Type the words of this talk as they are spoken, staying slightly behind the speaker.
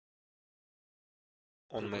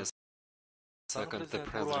On May 2nd, the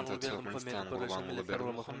President of Turkmenistan,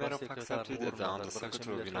 Gurbanguly accepted the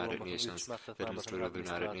Under-Secretary of the United Nations, the Administrator of the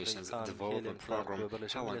United Nations Development Program,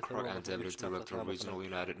 Helen, Cark, and Deputy Director of Regional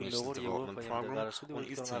United Nations Development Program on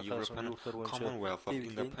Eastern Europe and Commonwealth of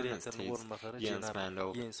Independent States, Jens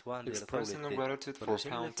Mandel. Expressing gratitude for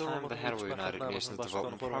found time, the head of the United Nations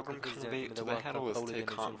Development Program conveyed to the head of the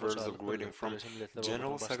state words of greeting from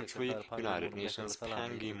General Secretary, United Nations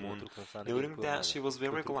Pan Ki-moon, noting that she was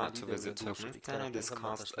very glad to visit Turkmenistan and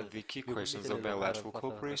discussed the key questions of bilateral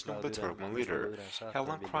cooperation with the Turkmen leader.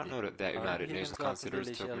 Helen noted that United Nations considers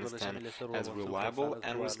Turkmenistan as a reliable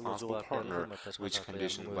and responsible partner, which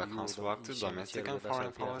conditioned by constructive domestic and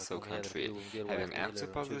foreign policy of country, having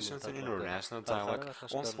active positions in international dialogue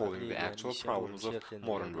on solving the actual problems of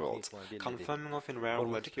modern world, confirming of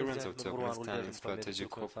invariable adherence of Turkmenistan in strategic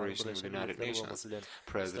cooperation with the United Nations.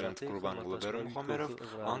 President Gurbanguly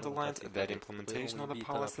underlined that implementation of the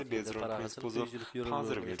policy based on principles of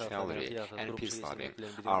positive neutrality and peace-loving,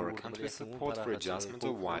 our country's support for adjustment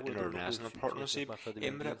of wide international partnership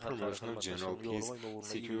aimed at promotion of general peace,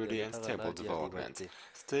 security and stable development.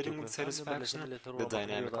 Stating with satisfaction the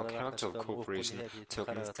dynamical character of cooperation,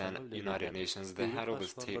 Turkmenistan, United Nations, the head of the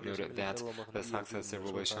state noted that the successive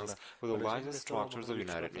relations with the largest structures of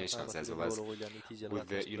United Nations as well as with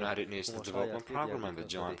the United Nations Development Program and the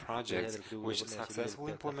joint projects, which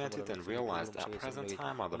successfully implemented and realized at present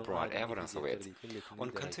time are the broad evidence of it. On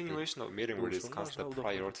continuation of meeting, we discussed the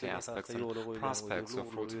priority aspects and prospects of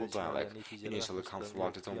fruitful dialogue, initially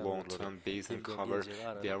constructed on long-term base and cover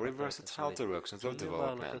very versatile directions of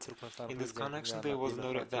development. In this connection, there was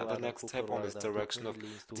noted that the next step on this direction of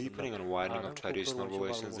deepening and widening of traditional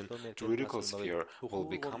relations in juridical sphere will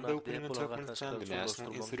become the opening in Turkmenistan the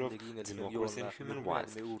National Institute of Democracy and Human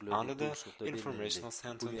Rights under the Informational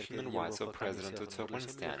Center on Human Rights of President of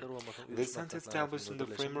Turkmenistan. This center established in the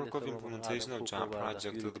framework of implementation of joint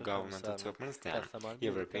project with the government of Turkmenistan,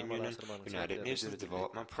 European Union, United Nations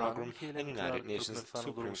Development Program, and United Nations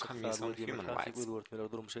Supreme Commission on Human Rights.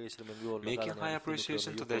 Making high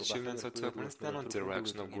appreciation to the achievements of Turkmenistan on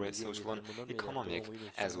direction of great social and economic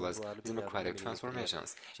as well as democratic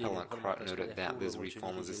transformations, Helen noted that this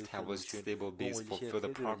reform has established a stable base for further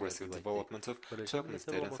progressive development of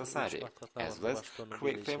Turkmenistan society, as well as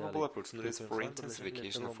create favorable opportunities for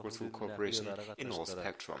intensification of fruitful cooperation in all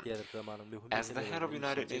spectrum. As the head of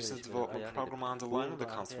United Nations Development Program underlined the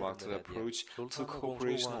constructive approach to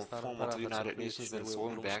cooperation on form of the United Nations and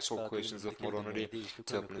solving the actual questions of modernity,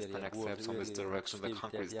 Turkmenistan accepts on this direction the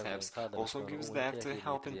concrete steps, also gives the active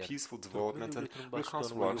help in peaceful development and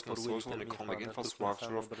reconstruction of social and economic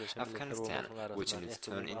infrastructure of Afghanistan, which in its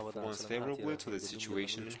turn influenced favorably to the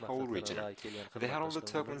situation in the whole region. The head of the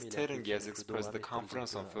Turkmen state and guests expressed the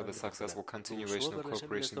confidence on further successful continuation of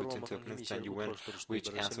cooperation between Turkmenistan and UN, which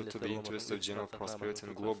answered to the interests of general prosperity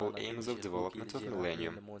and global aims of development of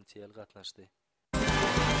millennium.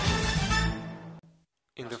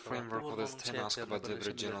 In the framework of this 10 Ashgabat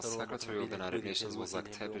Deputy General Secretary of the United Nations was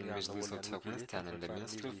accepted in Majlis of Turkmenistan and the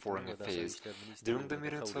Ministry of Foreign Affairs. During the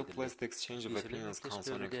meeting took place the exchange of opinions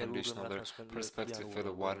concerning condition of the perspective for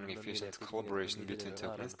the widening efficient collaboration between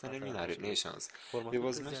Turkmenistan and United Nations. There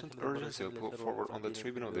was mentioned urgency put forward on the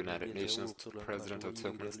tribune of the United Nations to the President of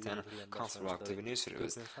Turkmenistan constructive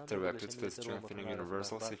initiatives directed to the strengthening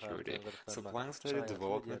universal security, supplying steady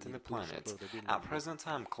development in the planet. At present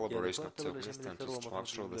time, collaboration of Turkmenistan to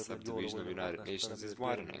structure of the subdivision of the United Nations is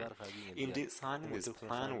widening. Indeed, signing this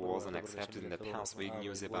plan was unaccepted in the past week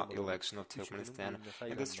news about election of Turkmenistan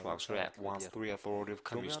in the structure at once three authoritative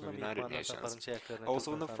Commission of the United Nations.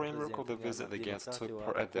 Also in the framework of the visit, the guests took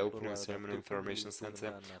part at the opening ceremony Information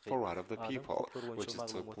Center for Right of the People, which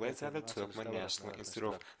took place at the Turkmen National Institute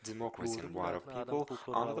of Democracy and Right of People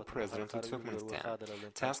under the President of Turkmenistan.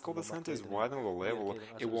 Task of the center is widening the level of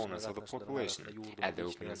awareness of the population. At the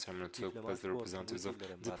opening ceremony took place the representatives of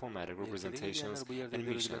diplomatic representations and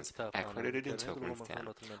missions accredited in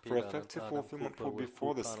Turkmenistan. For effective fulfillment put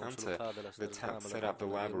before the center, the task set up the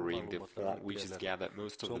library in the form which is gathered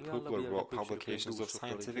most of the popular world publications of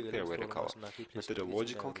scientific, theoretical,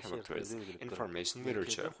 methodological characters, information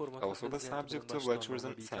literature. Also the subject of lectures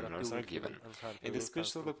and seminars are given. In the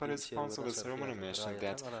speech of the participants of the ceremony mentioned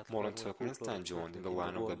that modern Turkmenistan joined in the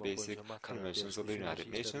line of the basic conventions of the United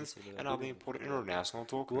Nations and other important international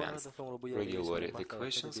documents, regulated the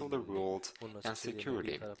questions of the world and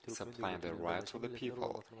security, supplying the rights of the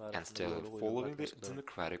people, and steadily following the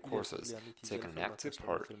democratic courses, taking an active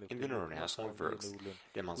part in the international works,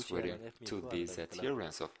 demonstrating to these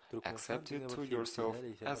adherence of accept it to yourself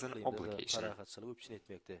as an obligation.